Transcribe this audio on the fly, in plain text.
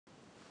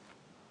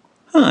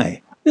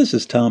Hi, this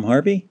is Tom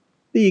Harvey,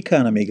 the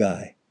Economy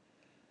Guy.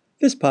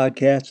 This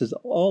podcast is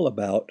all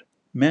about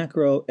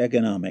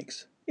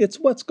macroeconomics. It's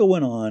what's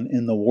going on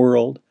in the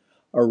world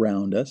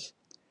around us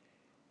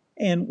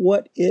and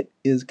what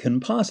can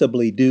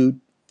possibly do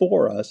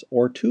for us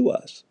or to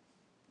us.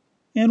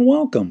 And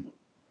welcome.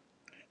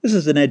 This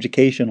is an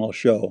educational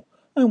show.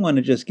 I want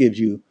to just give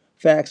you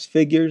facts,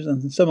 figures,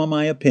 and some of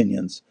my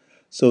opinions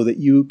so that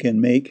you can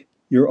make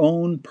your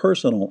own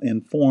personal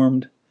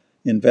informed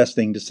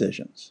investing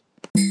decisions.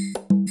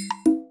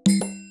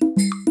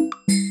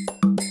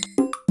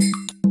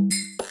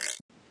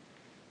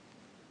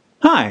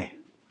 Hi,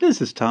 this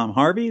is Tom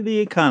Harvey, the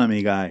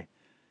Economy Guy,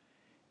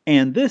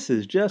 and this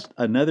is just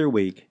another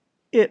week.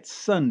 It's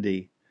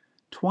Sunday,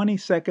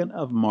 22nd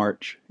of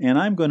March, and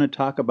I'm going to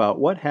talk about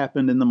what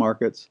happened in the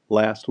markets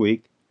last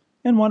week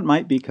and what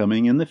might be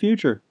coming in the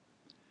future.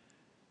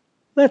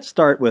 Let's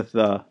start with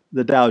the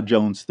Dow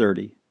Jones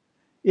 30.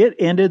 It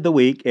ended the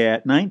week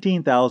at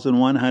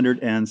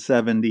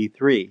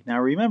 19,173.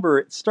 Now remember,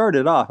 it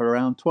started off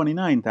around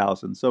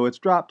 29,000, so it's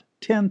dropped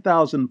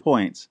 10,000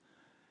 points,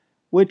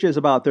 which is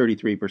about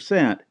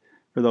 33%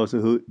 for those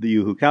of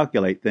you who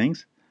calculate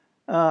things.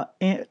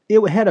 And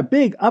it had a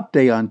big up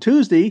day on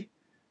Tuesday,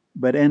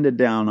 but ended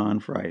down on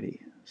Friday.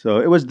 So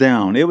it was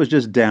down. It was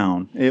just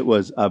down. It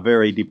was a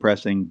very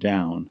depressing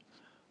down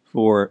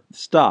for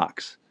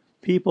stocks.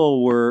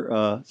 People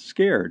were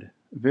scared,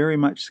 very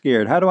much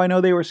scared. How do I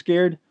know they were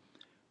scared?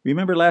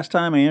 Remember last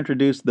time I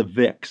introduced the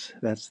VIX.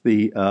 That's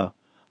the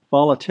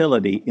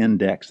Volatility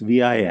Index,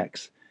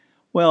 VIX.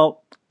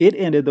 Well, it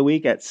ended the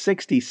week at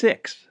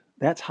 66.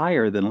 That's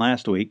higher than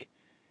last week.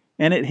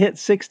 And it hit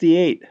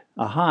 68,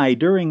 a high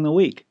during the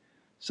week.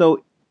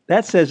 So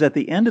that says at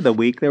the end of the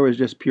week there was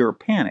just pure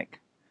panic.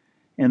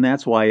 And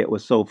that's why it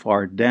was so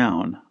far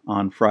down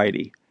on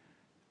Friday.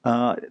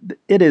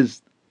 It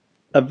is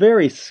a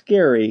very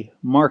scary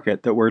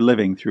market that we're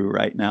living through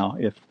right now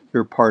if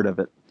you're part of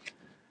it.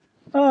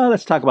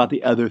 Let's talk about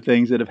the other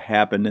things that have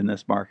happened in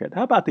this market.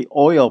 How about the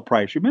oil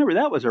price? Remember,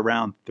 that was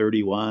around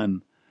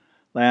 31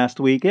 last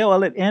week. Yeah,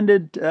 well, it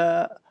ended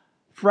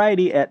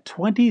Friday at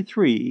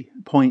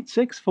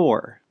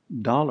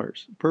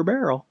 $23.64 per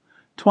barrel.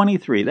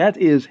 23. That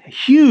is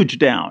huge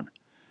down.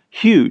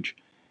 Huge.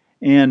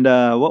 And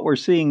what we're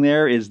seeing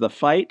there is the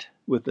fight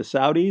with the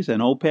Saudis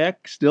and OPEC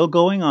still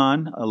going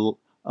on,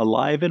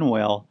 alive and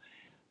well.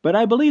 But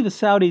I believe the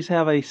Saudis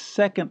have a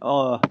second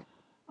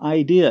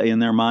idea in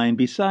their mind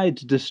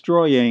besides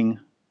destroying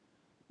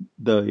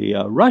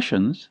the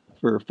Russians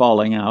for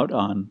falling out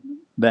on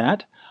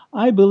that.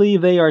 I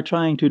believe they are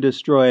trying to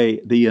destroy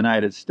the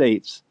United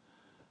States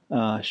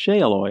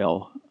shale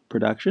oil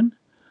production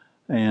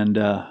and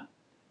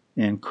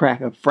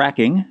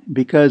fracking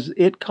because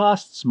it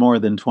costs more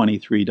than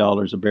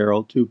 $23 a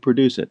barrel to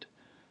produce it.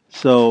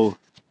 So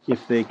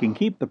if they can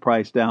keep the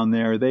price down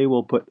there, they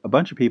will put a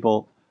bunch of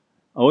people,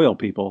 oil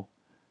people,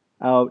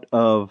 out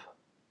of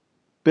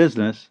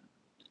business,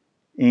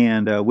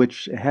 and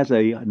which has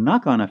a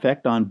knock-on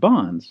effect on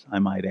bonds, I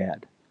might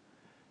add.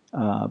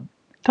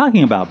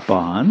 Talking about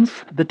bonds,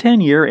 the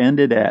 10-year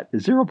ended at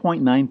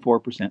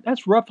 0.94%.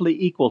 That's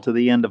roughly equal to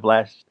the end of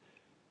last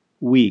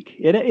week.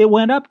 It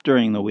went up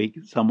during the week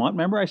somewhat.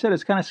 Remember I said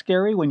it's kind of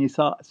scary when you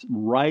saw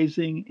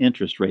rising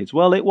interest rates.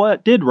 Well,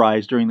 it did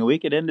rise during the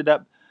week. It ended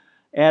up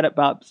at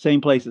about the same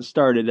place it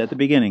started at the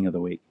beginning of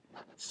the week.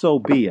 So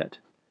be it.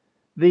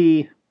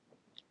 A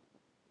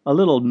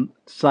little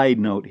side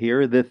note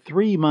here, the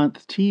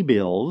 3-month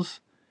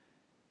T-bills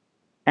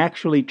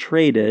actually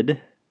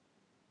traded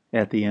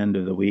at the end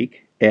of the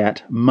week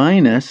at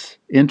minus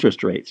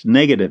interest rates,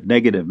 negative.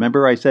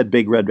 Remember I said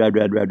big red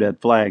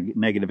flag,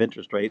 negative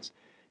interest rates.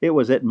 It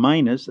was at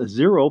minus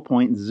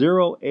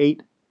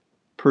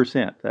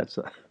 0.08%. That's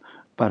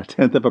about a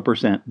tenth of a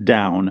percent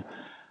down.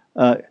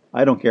 I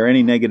don't care,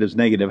 any negative's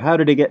negative. How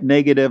did it get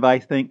negative? I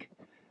think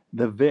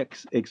the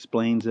VIX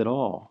explains it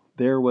all.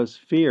 There was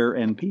fear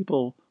and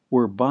people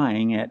were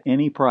buying at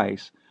any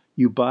price.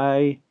 You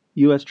buy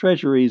U.S.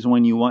 Treasuries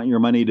when you want your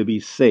money to be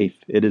safe.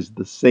 It is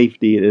the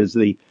safety. It is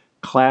the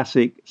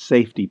classic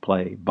safety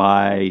play.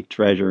 Buy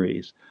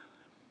Treasuries.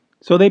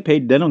 So they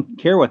don't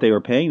care what they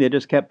were paying. They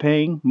just kept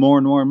paying more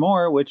and more and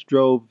more, which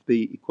drove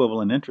the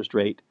equivalent interest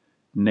rate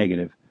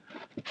negative.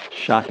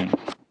 Shocking.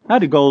 How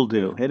did gold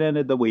do? It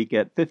ended the week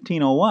at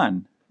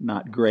 1501.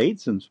 Not great,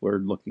 since we're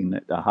looking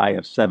at a high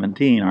of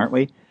 17, aren't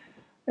we?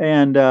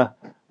 And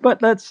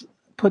but let's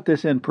put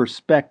this in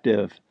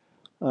perspective.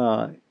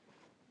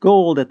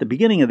 Gold at the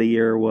beginning of the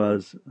year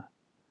was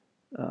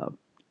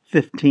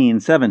 17.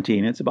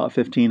 It's about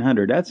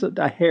 1500. That's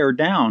a hair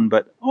down,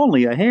 but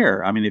only a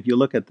hair. I mean, if you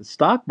look at the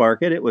stock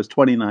market, it was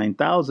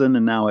 29,000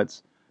 and now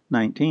it's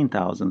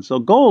 19,000. So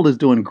gold is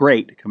doing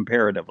great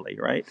comparatively,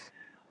 right?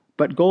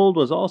 But gold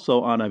was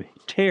also on a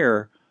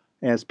tear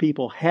as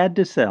people had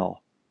to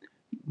sell.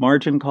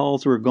 Margin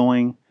calls were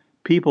going.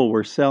 People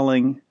were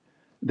selling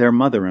their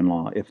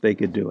mother-in-law if they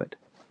could do it.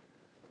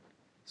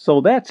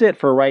 So that's it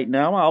for right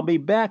now. I'll be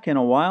back in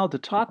a while to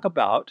talk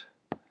about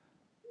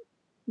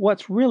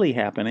what's really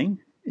happening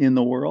in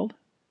the world.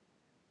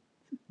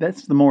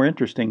 That's the more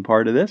interesting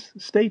part of this.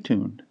 Stay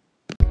tuned.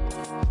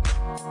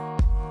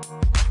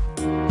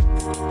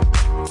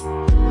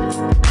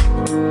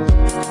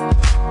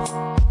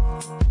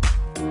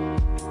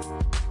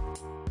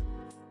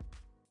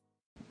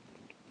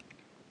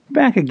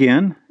 Back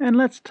again, and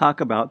let's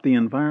talk about the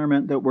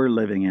environment that we're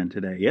living in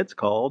today. It's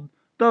called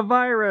the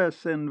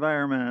virus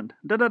environment.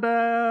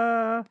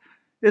 Da-da-da!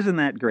 Isn't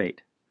that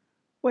great?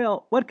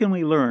 Well, what can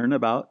we learn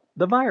about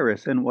the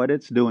virus and what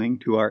it's doing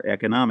to our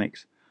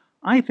economics?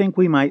 I think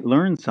we might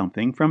learn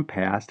something from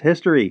past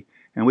history,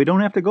 and we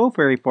don't have to go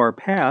very far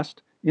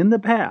past in the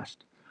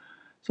past.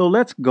 So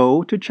let's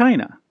go to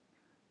China,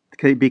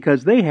 okay,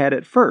 because they had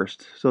it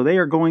first, so they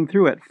are going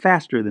through it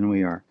faster than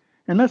we are.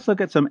 And let's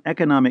look at some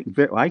economic,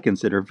 I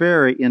consider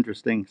very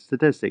interesting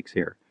statistics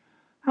here.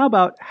 How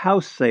about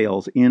house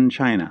sales in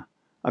China,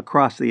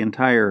 across the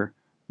entire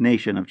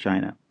nation of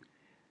China?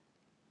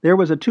 There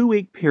was a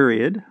 2-week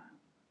period,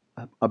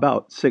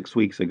 about 6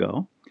 weeks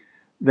ago,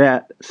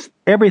 that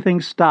everything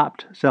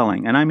stopped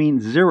selling. And I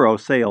mean 0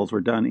 sales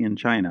were done in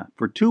China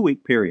for a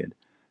 2-week period.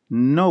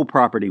 No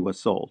property was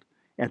sold.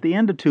 At the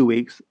end of 2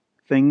 weeks,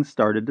 things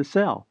started to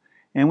sell.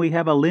 And we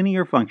have a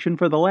linear function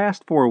for the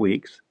last 4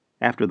 weeks,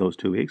 after those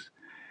 2 weeks.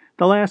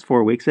 The last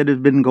 4 weeks, it has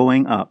been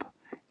going up.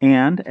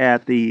 And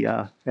at the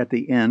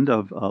end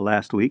of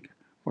last week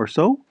or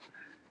so,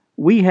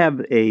 we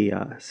have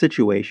a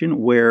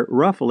situation where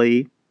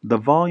roughly the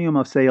volume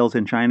of sales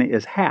in China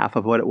is half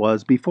of what it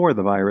was before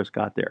the virus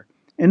got there.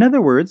 In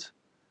other words,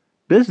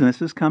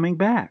 business is coming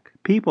back.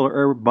 People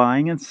are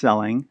buying and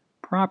selling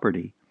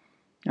property.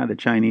 Now, the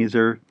Chinese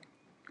are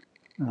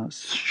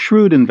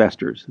shrewd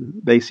investors.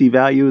 They see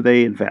value,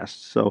 they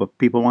invest. So if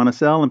people want to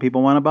sell and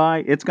people want to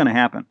buy, it's going to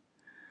happen.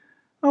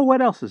 Oh,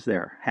 what else is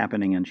there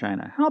happening in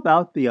China? How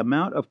about the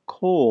amount of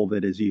coal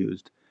that is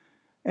used?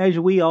 As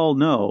we all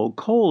know,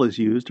 coal is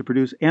used to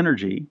produce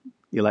energy,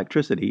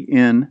 electricity,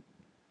 in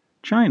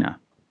China.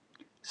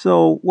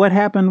 So what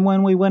happened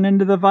when we went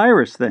into the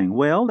virus thing?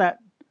 Well, that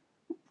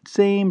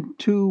same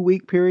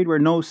 2-week period where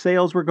no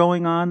sales were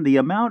going on, the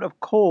amount of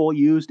coal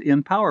used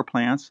in power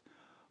plants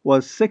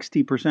was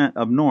 60%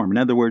 of norm. In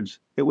other words,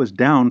 it was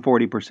down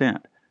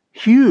 40%.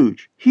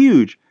 Huge,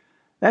 huge.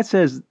 That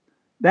says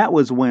that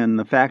was when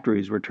the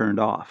factories were turned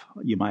off,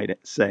 you might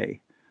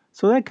say.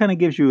 So that kind of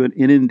gives you an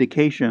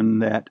indication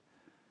that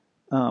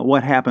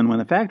what happened when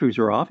the factories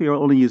were off. You're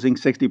only using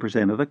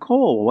 60% of the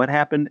coal. What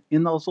happened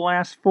in those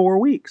last 4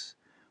 weeks?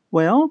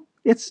 Well,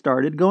 it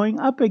started going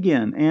up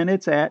again, and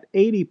it's at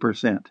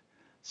 80%.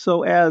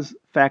 So as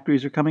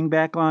factories are coming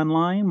back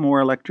online,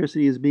 more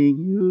electricity is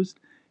being used,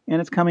 and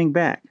it's coming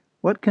back.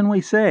 What can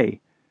we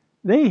say?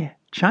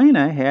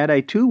 China had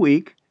a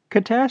 2-week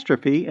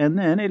catastrophe, and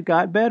then it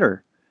got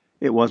better.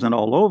 It wasn't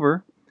all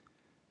over,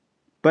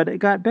 but it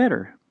got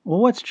better. Well,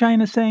 what's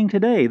China saying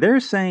today? They're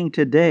saying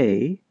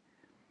today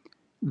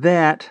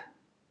that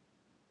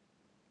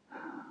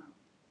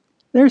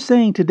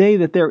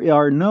there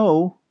are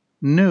no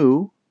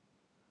new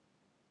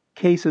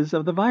cases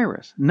of the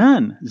virus.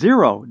 None.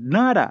 0.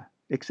 Nada.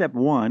 Except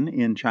one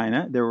in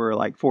China. There were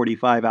like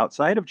 45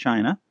 outside of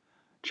China,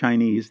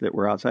 Chinese that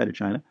were outside of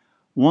China.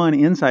 One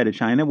inside of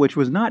China, which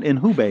was not in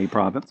Hubei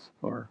province,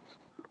 or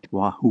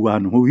Wahoo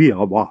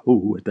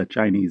with the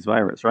Chinese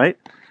virus, right?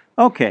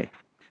 Okay,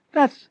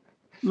 that's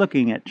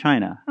looking at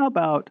China. How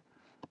about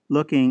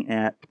looking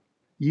at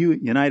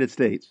United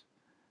States?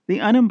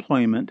 The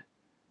unemployment,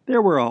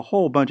 there were a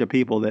whole bunch of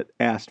people that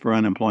asked for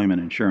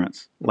unemployment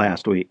insurance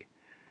last week.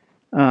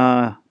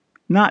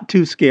 Not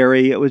too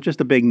scary. It was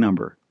just a big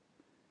number.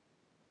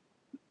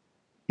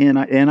 And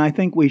I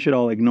think we should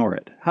all ignore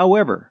it.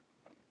 However,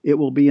 it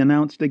will be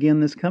announced again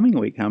this coming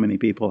week how many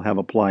people have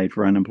applied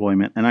for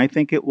unemployment. And I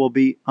think it will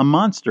be a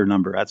monster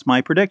number. That's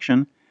my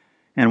prediction.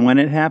 And when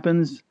it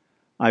happens,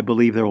 I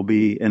believe there will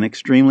be an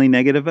extremely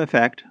negative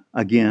effect,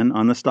 again,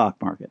 on the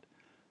stock market.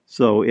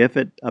 So if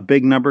a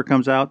big number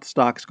comes out,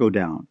 stocks go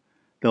down.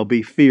 There'll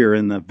be fear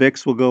and the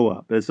VIX will go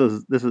up. This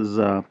is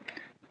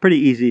pretty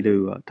easy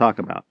to talk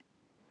about.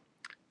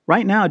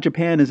 Right now,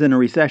 Japan is in a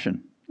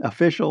recession,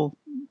 official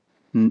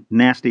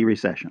nasty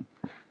recession.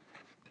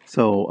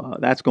 So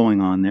that's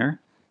going on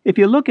there. If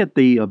you look at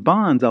the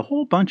bonds, a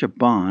whole bunch of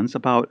bonds,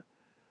 about,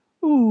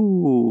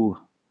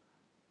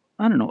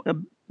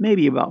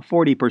 maybe about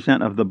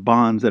 40% of the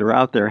bonds that are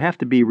out there have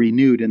to be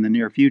renewed in the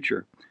near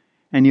future.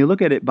 And you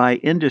look at it by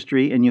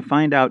industry and you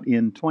find out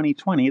in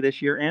 2020,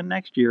 this year and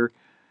next year,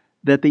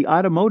 that the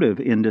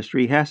automotive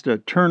industry has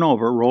to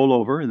roll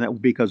over, and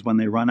that because when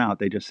they run out,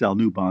 they just sell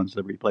new bonds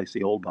to replace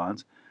the old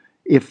bonds.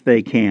 If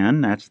they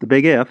can, that's the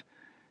big if.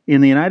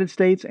 In the United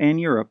States and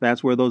Europe,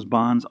 that's where those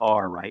bonds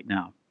are right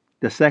now.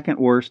 The second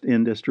worst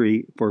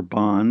industry for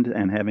bond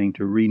and having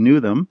to renew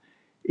them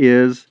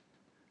is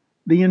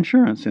the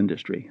insurance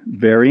industry.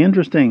 Very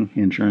interesting.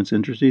 Insurance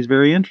industry is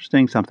very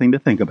interesting. Something to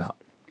think about.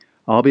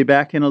 I'll be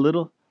back in a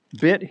little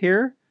bit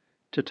here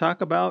to talk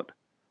about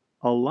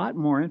a lot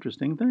more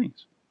interesting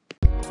things.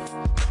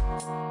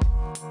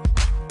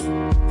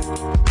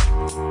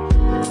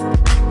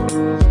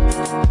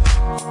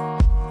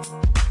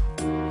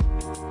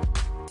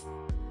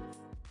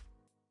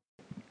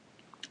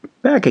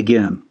 Back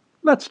again.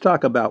 Let's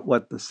talk about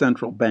what the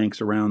central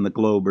banks around the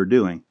globe are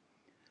doing.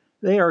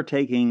 They are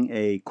taking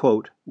a,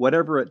 quote,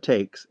 whatever it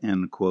takes,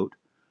 end quote,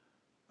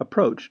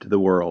 approach to the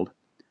world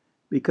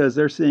because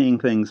they're seeing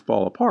things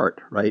fall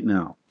apart right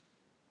now.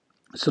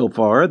 So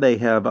far, they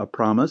have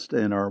promised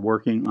and are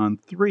working on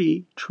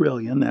 3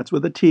 trillion, that's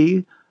with a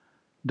T,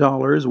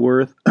 dollars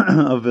worth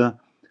of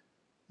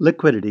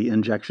liquidity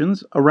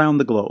injections around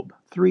the globe.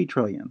 3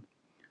 trillion.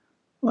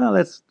 Well,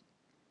 let's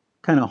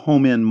kind of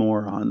home in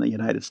more on the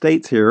United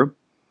States here.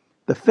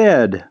 The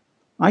Fed,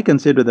 I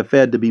consider the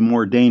Fed to be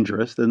more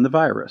dangerous than the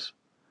virus.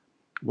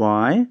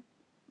 Why?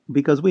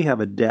 Because we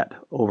have a debt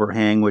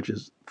overhang which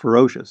is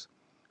ferocious.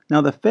 Now,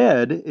 the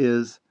Fed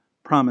is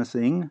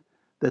promising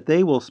that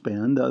they will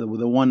spend the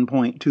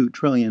 $1.2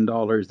 trillion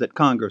that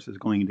Congress is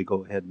going to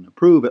go ahead and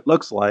approve, it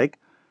looks like,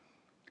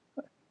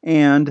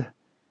 and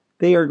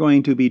they are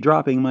going to be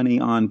dropping money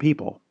on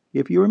people.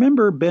 If you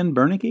remember Ben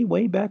Bernanke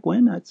way back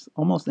when, that's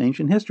almost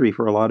ancient history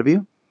for a lot of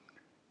you.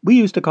 We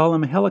used to call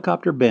him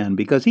Helicopter Ben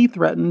because he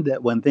threatened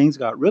that when things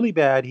got really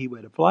bad, he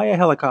would fly a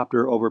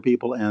helicopter over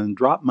people and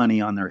drop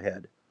money on their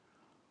head.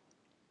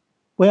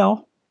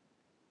 Well,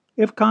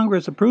 if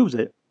Congress approves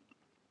it,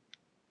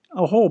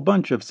 a whole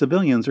bunch of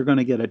civilians are going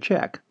to get a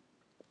check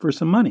for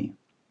some money,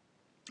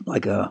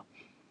 like a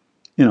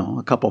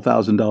couple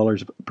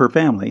 $1,000s per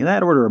family,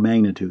 that order of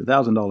magnitude,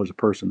 $1,000 a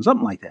person,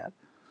 something like that.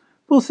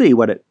 We'll see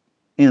what it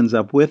ends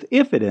up with,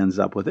 if it ends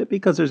up with it,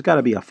 because there's got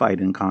to be a fight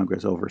in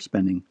Congress over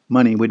spending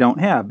money we don't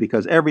have,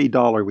 because every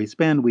dollar we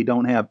spend, we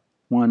don't have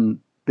one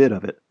bit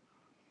of it.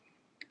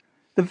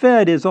 The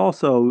Fed is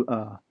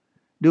also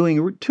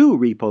doing 2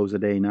 repos a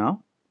day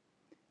now.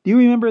 Do you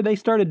remember they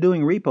started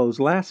doing repos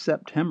last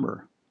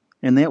September,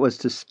 and that was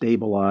to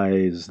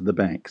stabilize the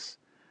banks?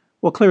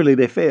 Well, clearly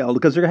they failed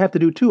because they're going to have to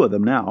do 2 of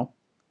them now,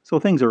 so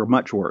things are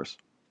much worse.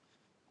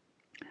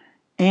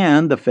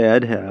 And the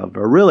Fed have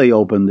really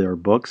opened their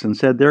books and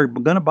said they're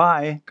going to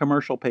buy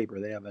commercial paper.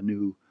 They have a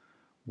new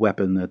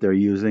weapon that they're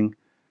using.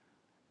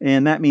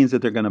 And that means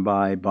that they're going to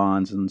buy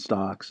bonds and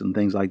stocks and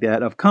things like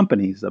that of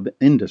companies, of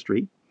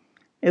industry.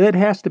 And it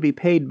has to be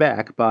paid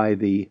back by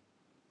the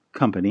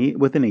company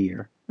within a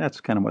year.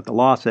 That's kind of what the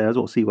law says.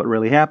 We'll see what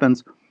really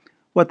happens.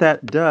 What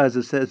that does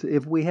is says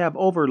if we have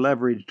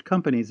over-leveraged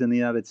companies in the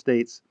United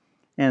States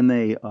and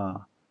they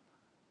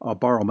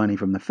borrow money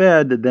from the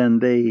Fed, then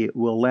they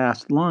will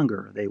last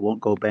longer. They won't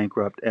go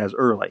bankrupt as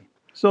early.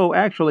 So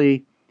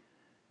actually,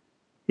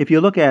 if you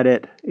look at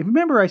it, if you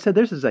remember I said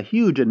this is a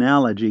huge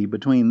analogy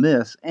between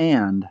this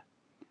and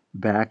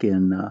back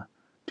in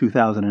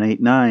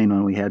 2008-9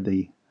 when we had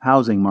the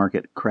housing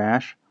market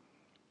crash.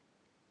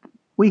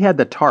 We had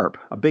the TARP,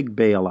 a big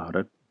bailout,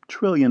 a $1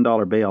 trillion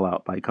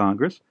bailout by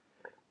Congress.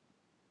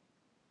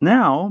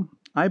 Now,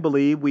 I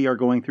believe we are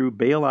going through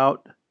bailout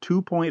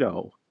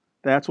 2.0.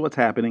 That's what's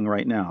happening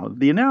right now.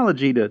 The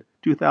analogy to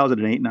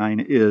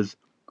 2008-9 is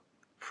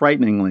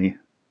frighteningly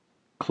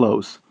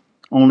close,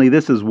 only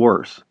this is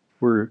worse.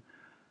 We're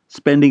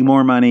spending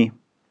more money,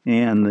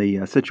 and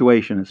the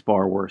situation is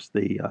far worse.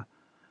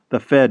 The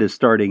Fed is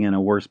starting in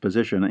a worse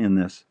position in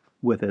this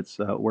with its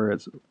where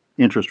its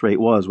interest rate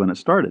was when it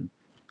started.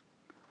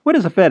 What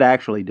is the Fed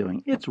actually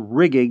doing? It's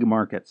rigging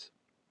markets.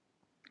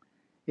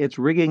 It's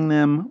rigging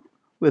them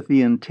with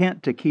the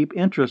intent to keep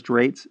interest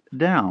rates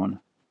down.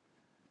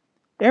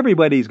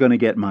 Everybody's going to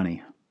get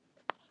money,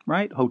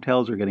 right?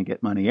 Hotels are going to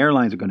get money.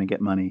 Airlines are going to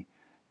get money.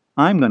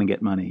 I'm going to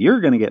get money.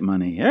 You're going to get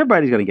money.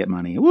 Everybody's going to get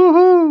money.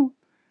 Woohoo!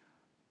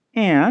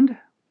 And,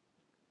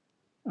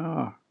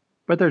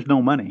 but there's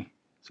no money.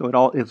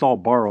 So it's all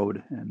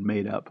borrowed and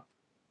made up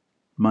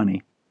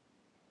money.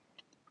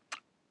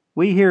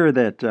 We hear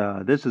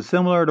that this is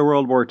similar to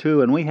World War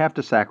II and we have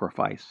to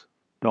sacrifice,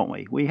 don't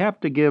we? We have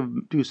to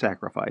do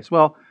sacrifice.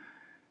 Well,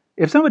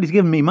 if somebody's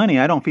giving me money,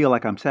 I don't feel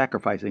like I'm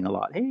sacrificing a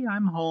lot. Hey,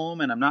 I'm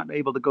home and I'm not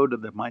able to go to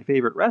my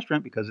favorite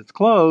restaurant because it's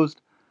closed,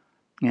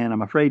 and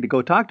I'm afraid to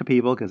go talk to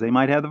people because they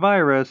might have the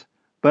virus.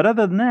 But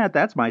other than that,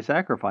 that's my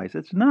sacrifice.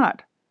 It's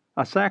not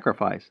a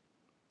sacrifice.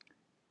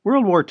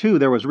 World War II,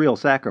 there was real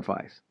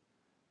sacrifice.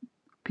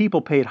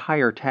 People paid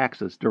higher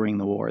taxes during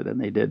the war than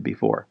they did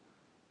before.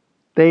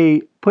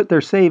 They put their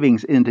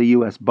savings into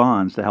U.S.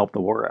 bonds to help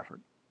the war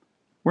effort.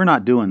 We're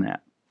not doing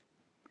that.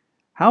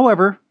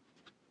 However,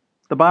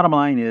 the bottom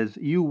line is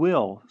you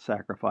will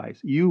sacrifice.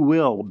 You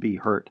will be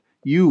hurt.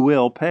 You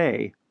will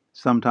pay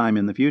sometime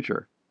in the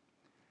future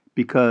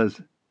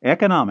because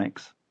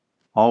economics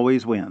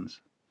always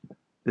wins.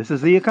 This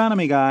is the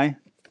economy guy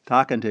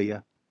talking to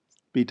you.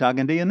 Be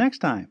talking to you next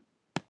time.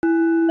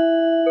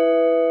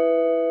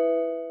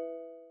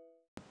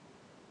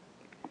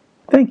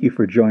 Thank you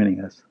for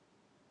joining us.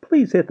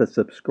 Please hit the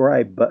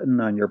subscribe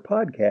button on your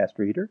podcast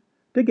reader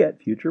to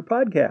get future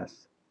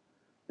podcasts.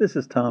 This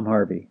is Tom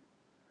Harvey.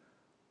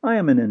 I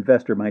am an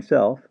investor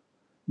myself,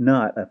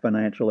 not a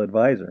financial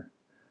advisor.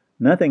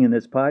 Nothing in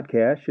this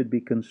podcast should be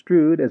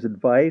construed as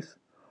advice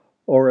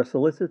or a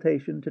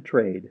solicitation to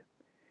trade,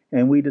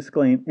 and we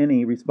disclaim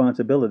any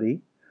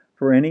responsibility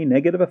for any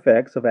negative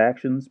effects of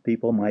actions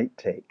people might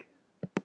take.